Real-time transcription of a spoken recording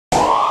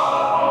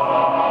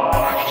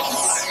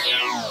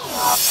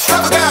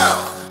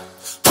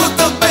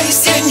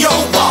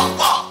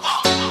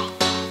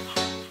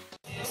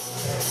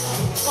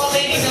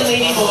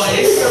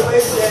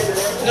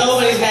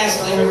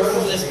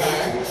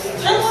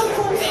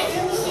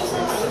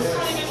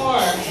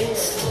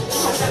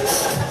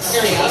There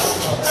we go.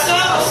 So,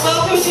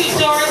 welcome to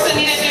Doris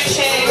Anita Douche,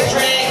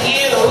 Drag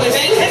You. Has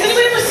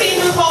anybody ever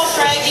seen RuPaul's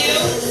Drag You?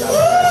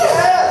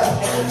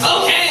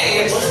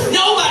 Okay,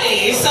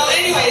 nobody. So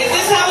anyways,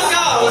 this is how it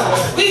goes.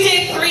 We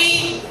take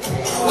 3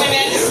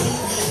 women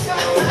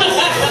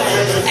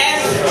and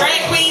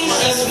drag queens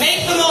just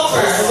make them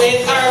over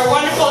with our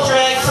wonderful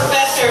drag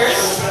professors.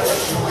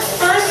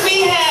 First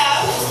we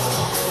have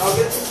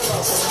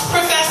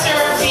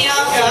Professor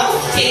Bianca,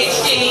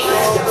 PhD.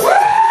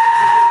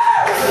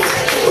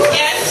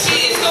 Yes,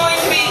 she is going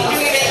to be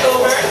doing a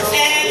makeover.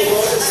 And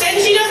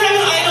since she doesn't have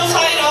an idol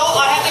title,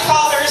 I have to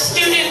call her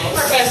Student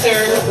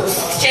Professor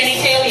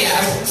Genitalia.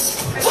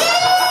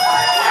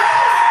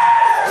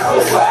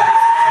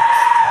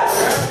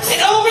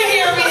 And over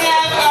here we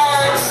have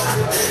our,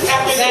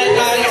 after that,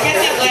 I can't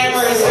say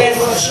glamour is bad,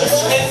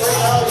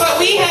 but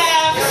we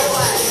have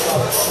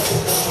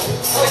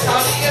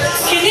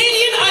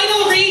Canadian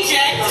Idol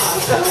reject.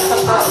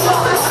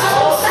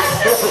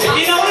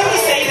 You know I have to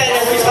say that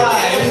every time.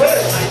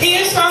 He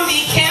is from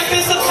the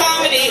campus of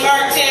comedy,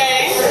 Mark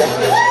Day.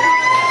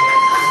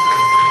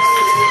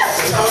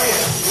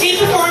 He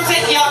performs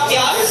at Yuck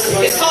Yucks.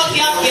 It's called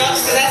Yuck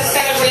Yucks because that's the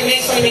sound everybody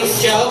makes when he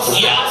makes jokes.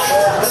 Yuck.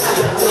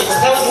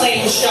 That was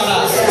lame, shut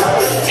up.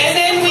 And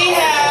then we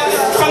have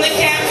from the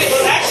campus,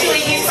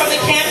 actually he's from the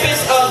campus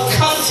of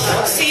Cunt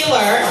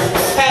Sealer,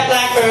 Pat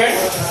Blackburn.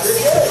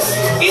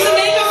 He's a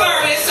makeup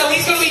artist, so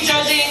he's going to be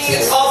judging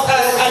all,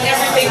 on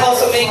everything,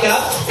 also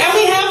makeup. And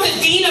we have the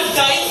Dean of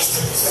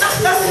Dykes,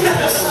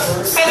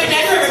 Heather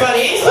Decker,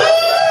 everybody.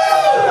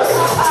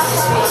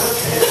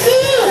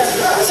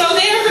 So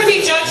they are going to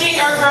be judging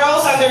our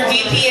girls on their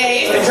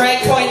DPA, the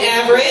drag point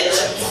average.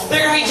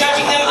 They're going to be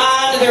judging them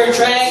on their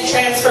drag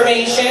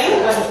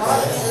transformation,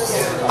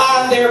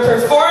 on their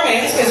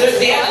performance, because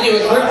they have to do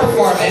a group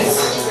performance.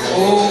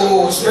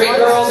 Ooh, straight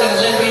girls and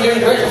a lesbian doing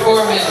group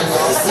performance.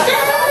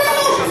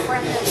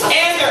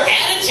 And their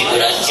attitude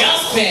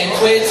adjustment,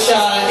 which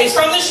is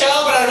from the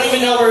show, but I don't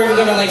even know we're even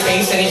going to like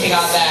base anything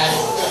on that.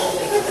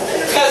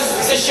 Because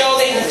it's a show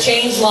they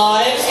change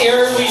lives.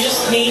 Here we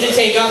just need to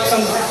take up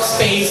some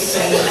space.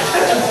 And it's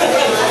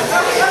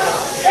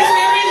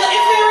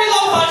very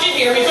low budget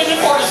here. We couldn't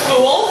afford a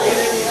school.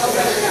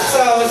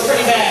 So it's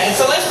pretty bad.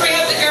 So let's bring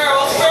up the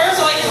girls. First,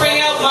 I'd like to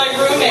bring out my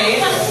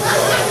roommate.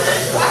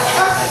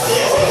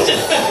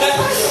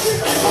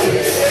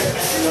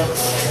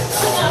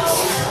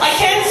 I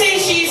can't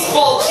say she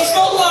smoked a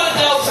lot of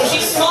dope, so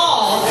she's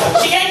small.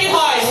 She can't get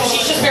high, so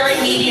she's just very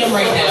medium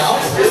right now.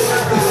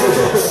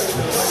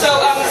 So,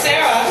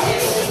 Sarah,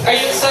 are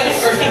you excited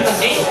for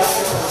tonight?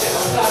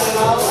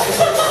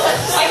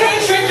 I kind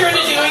of tricked her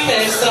into doing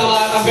this, so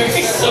I'm very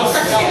sorry.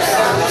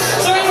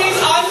 So anyways,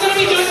 I'm going to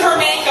be doing her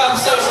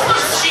makeup, so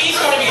she's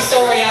going to be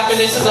sorry after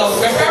this is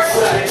over.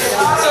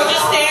 So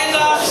just stand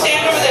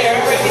over there,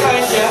 right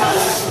behind you.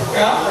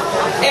 Girl.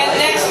 And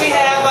next we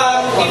have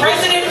the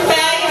resident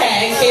bag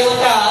hag, Kayla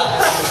Cobb.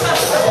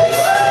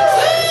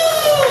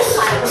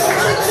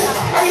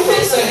 Are you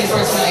excited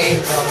for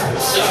tonight?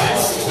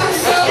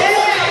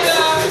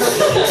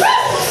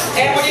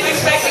 And what do you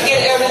expect to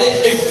get out of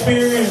this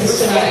experience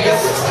tonight?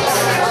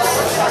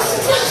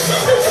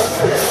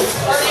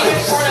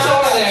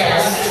 Over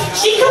there.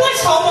 She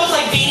collects homos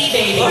like Beanie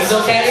Babies,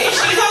 okay?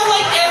 She's on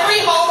like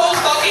every homo's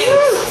fucking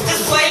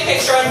display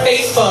picture on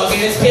Facebook,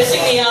 and it's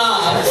pissing me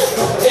off.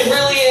 It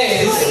really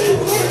is.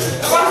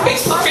 I want to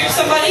Facebook creep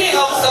somebody, and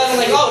all of a sudden,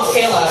 like, oh, it's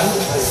Kayla.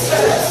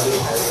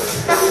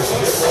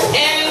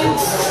 And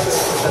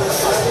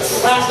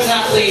last but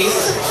not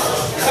least,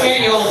 come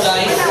here, you old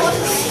dyke.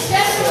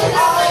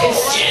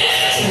 It's Jen.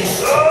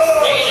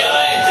 How you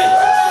doing?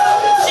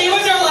 She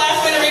was our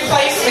last minute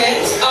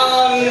replacement.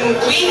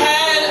 We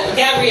had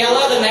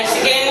Gabriella, the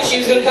Mexican. She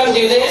was going to come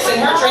do this, and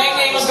her drag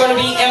name was going to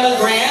be Emma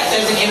Grant,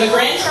 as an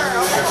immigrant.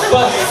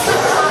 But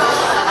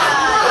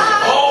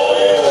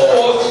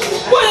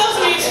what else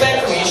do you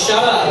expect from me?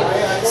 Shut up.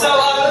 So,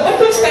 what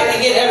do you expect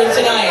to get out of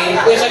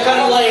tonight, which I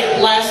kind of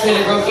like last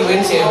minute broke you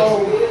into?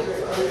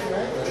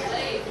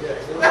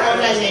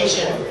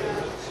 Harmonization.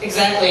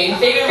 Exactly.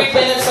 They gonna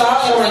replay that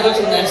song, or want to go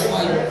to the next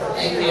one?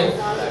 Thank you.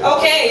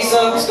 Okay,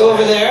 so let's go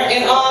over there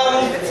and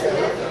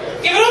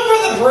give it up for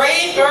the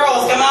brave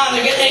girls. Come on,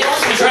 they're getting taken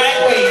some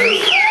drag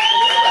queens.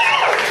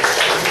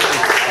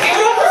 Give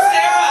it up for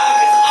Sarah,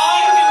 because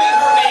I'm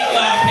doing her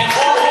makeup. And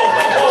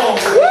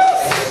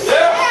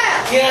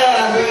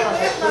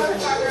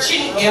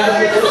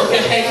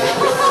okay.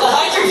 I'll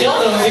hide your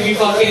dildos if you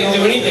fucking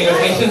do anything with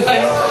me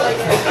tonight.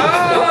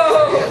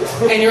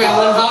 And your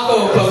Ellen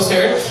Hoppo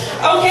poster.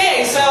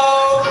 Okay, so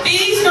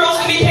these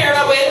girls can be paired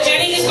up with.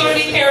 Jenny is going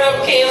to be paired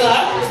up with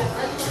Kayla.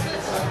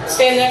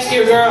 Stand next to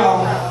your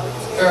girl.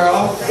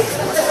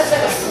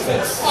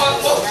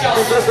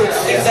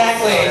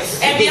 Exactly.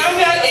 And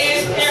Bianca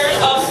is paired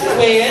up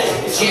with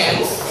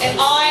Jen. And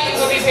I am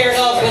going to be paired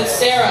up with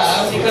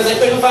Sarah because I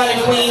couldn't find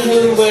a queen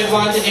who would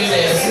want to do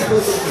this.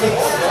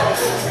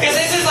 Because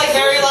this is like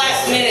very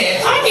last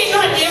minute. I need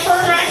an idea for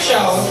a drag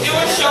show. Do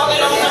a show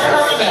that I've never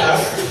heard about.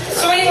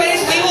 So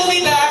anyways, we will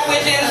be back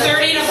within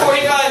 30 to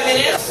 45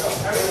 minutes.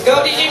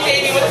 Go DJ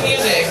Baby with me.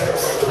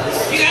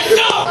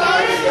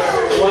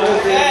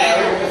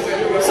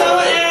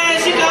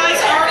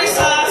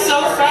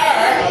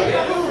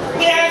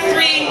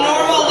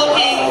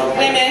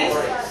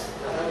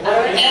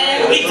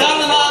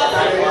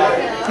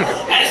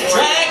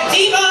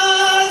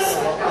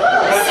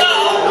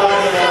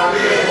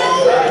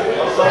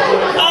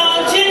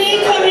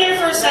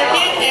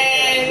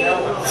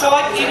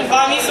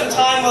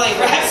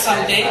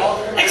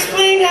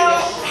 explain how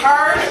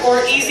hard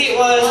or easy it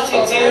was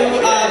to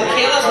do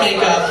Kayla's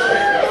makeup.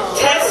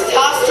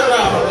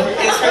 Testosterone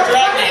is her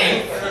drag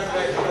name.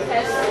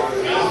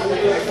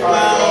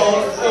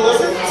 Well, it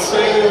wasn't too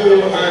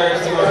hard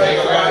to do a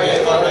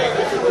makeup, but like,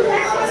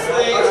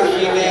 honestly, it's a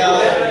female.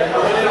 You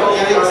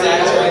gotta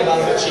exaggerate on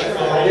the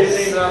cheekbones.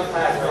 It's not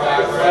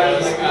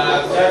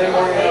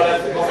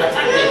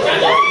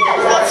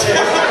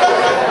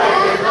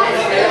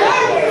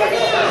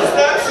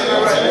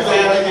too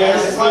bad, I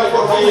guess. It's not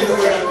for me.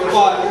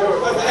 What?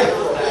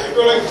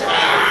 We're like,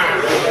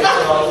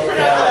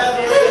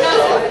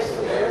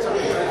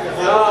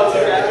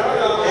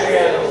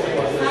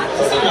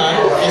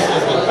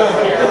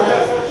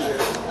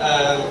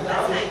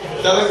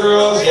 the other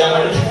girls,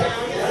 yeah.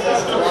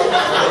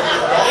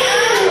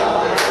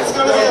 It's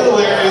gonna be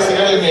hilarious, I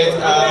gotta admit.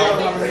 I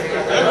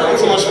don't put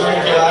too much work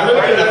into it. I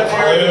really didn't have a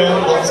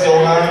clue what was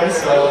going on,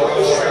 so I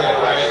was just like,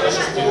 alright, let's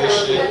just do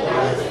this shit.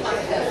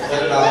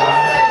 Let it on.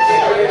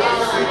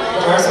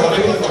 Doris, what do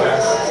you think,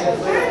 Doris?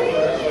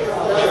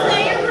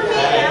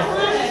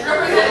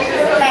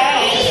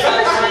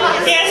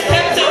 Yes,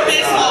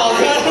 Pepto-Bismol.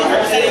 That's what we're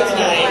presenting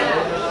tonight.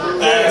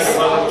 Yes.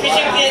 Because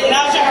you get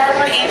nausea,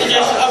 heartburn,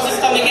 indigestion of the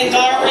stomach, and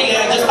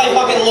diarrhea just by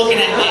fucking looking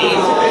at me.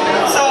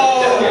 So,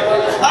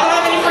 I don't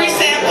have any free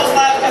samples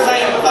left because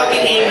I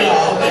fucking ate it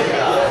all. But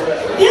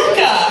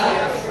Bianca!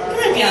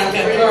 Come here,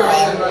 Bianca, girl.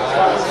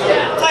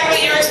 Talk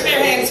about your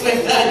experience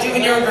with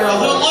doing your girl,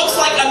 who looks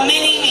like a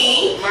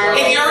mini-me.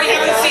 If you already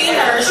haven't seen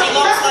her, she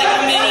looks like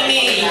a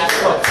mini-me.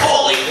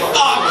 Holy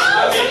fuck!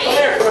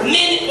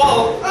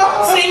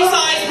 Same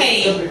size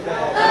me.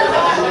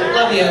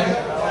 Love you.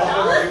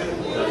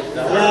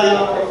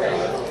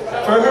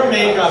 For her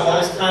makeup, I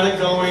was kind of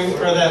going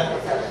for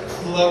that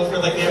look for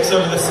like the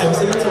episode of The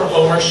Simpsons where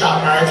Homer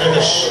shot Marge with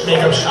a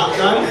makeup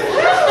shotgun.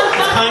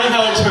 It's kind of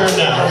how it turned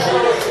out.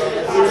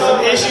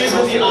 Some issues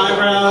with the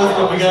eyebrows,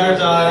 but we got her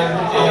done.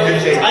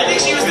 And I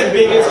think she was the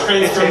biggest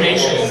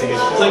transformation.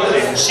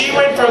 Like, she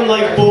went from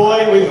like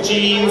boy with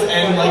jeans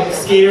and like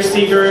skater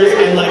sneakers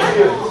and like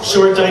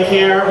short dyke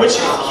hair, which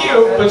is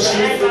cute, but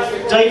she's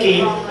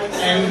dykey.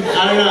 And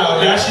I don't know,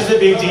 now she's a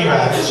big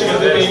diva. She got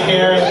the big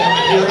hair and the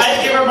heels. I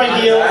didn't give her my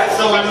heels,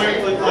 so I'm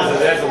wearing flip-flops.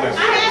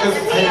 Because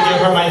I didn't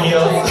give her my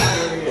heels.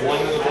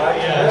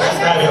 Yeah,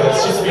 she's fabulous.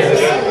 She's fierce.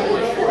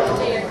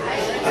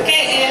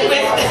 Okay, and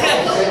with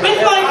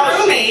my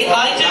roommate,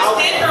 I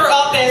just did her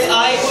up as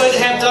I would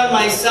have done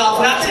myself.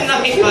 Not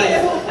tonight, but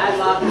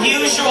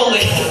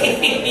usually.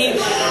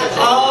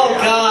 Oh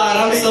God,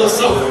 I'm so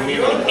sorry.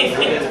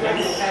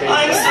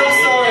 I'm so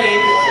sorry.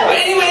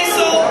 But anyway,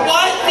 so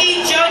what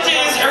the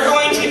judges are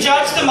going to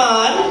judge them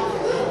on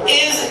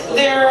is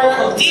their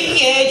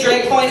DPA,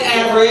 drag point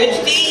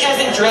average, D as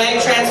in drag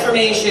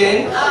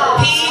transformation,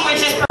 P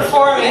which is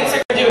performance,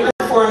 they're going to do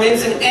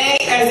performance, and A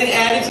as in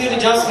attitude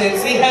adjustment.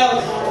 See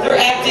how they're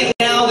acting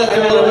now that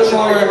they're a little bit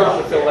more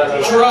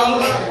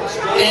drunk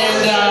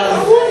and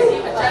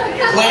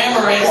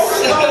glamorous.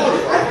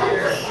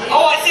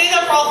 Oh, I say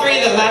that for all three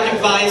of them, I have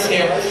advice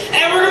here.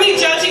 And we're going to be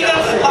judging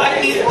them by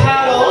these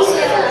paddles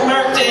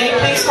marked A.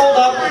 Please hold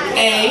up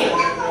A.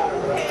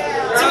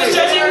 So he's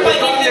judging by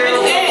giving them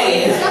an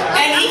A.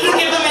 And he can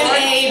give them an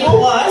A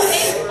plus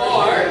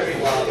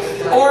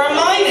or a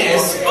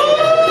minus.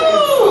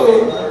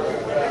 Ooh!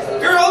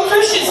 Girl,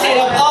 Christian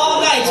stayed up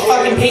all night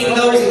fucking painting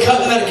those and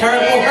cutting them out of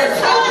cardboard.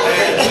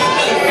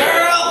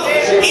 Girl,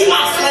 he's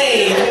my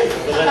slave.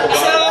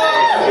 So,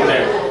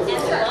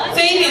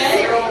 Fabian,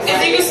 if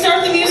you can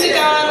start the music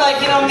on,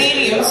 like, you know,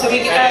 medium, so we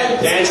can add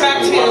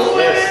track 2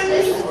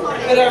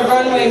 with our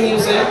runway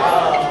music.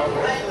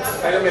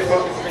 Feels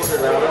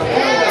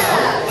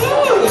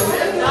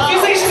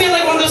like it should be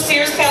like one of those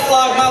Sears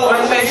catalog model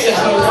runway shows.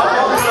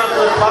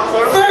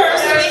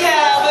 First, we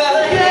have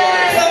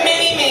the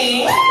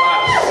mini-me,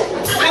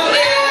 who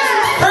is,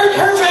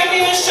 her drag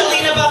name is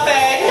Shalina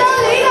Buffet.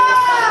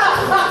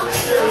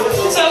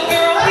 So,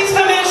 girl, please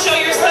come in and show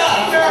your stuff.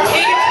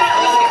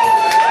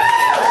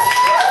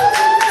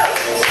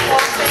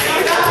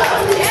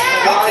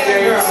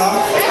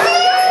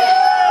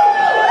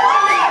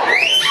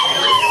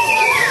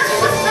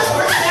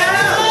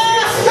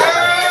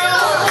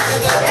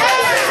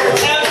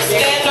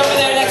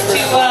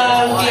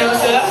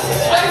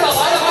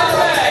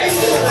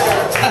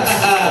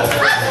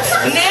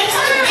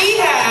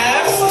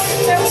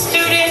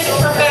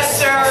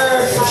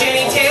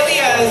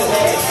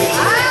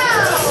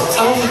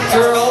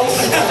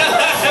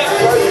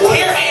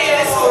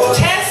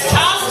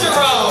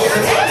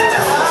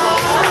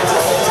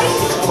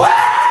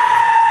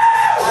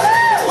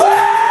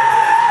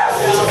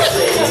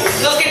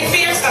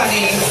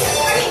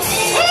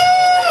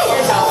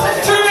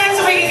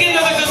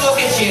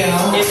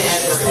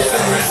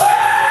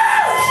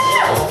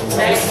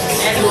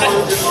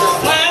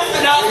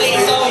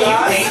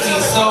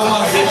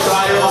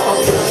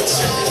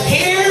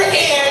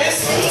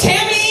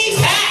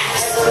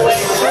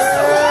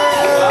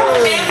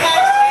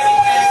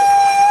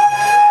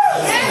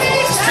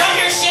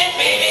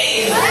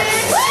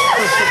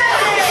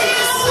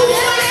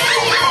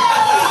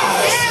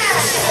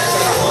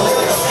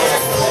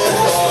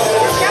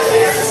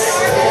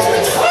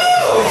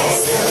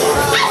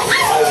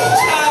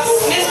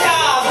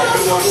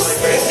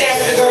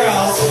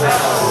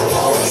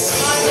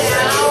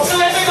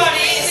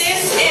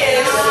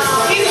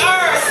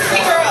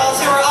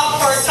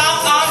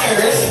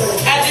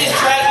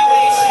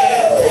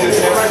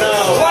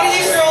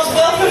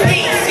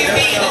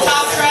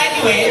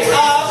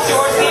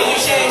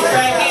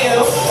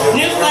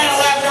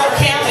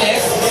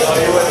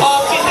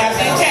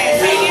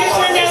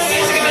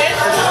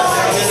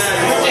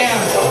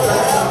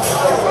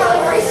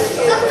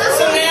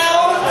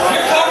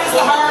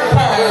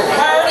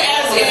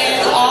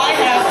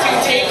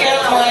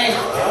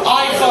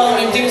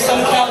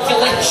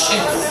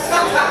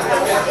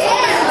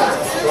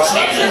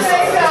 Jesus.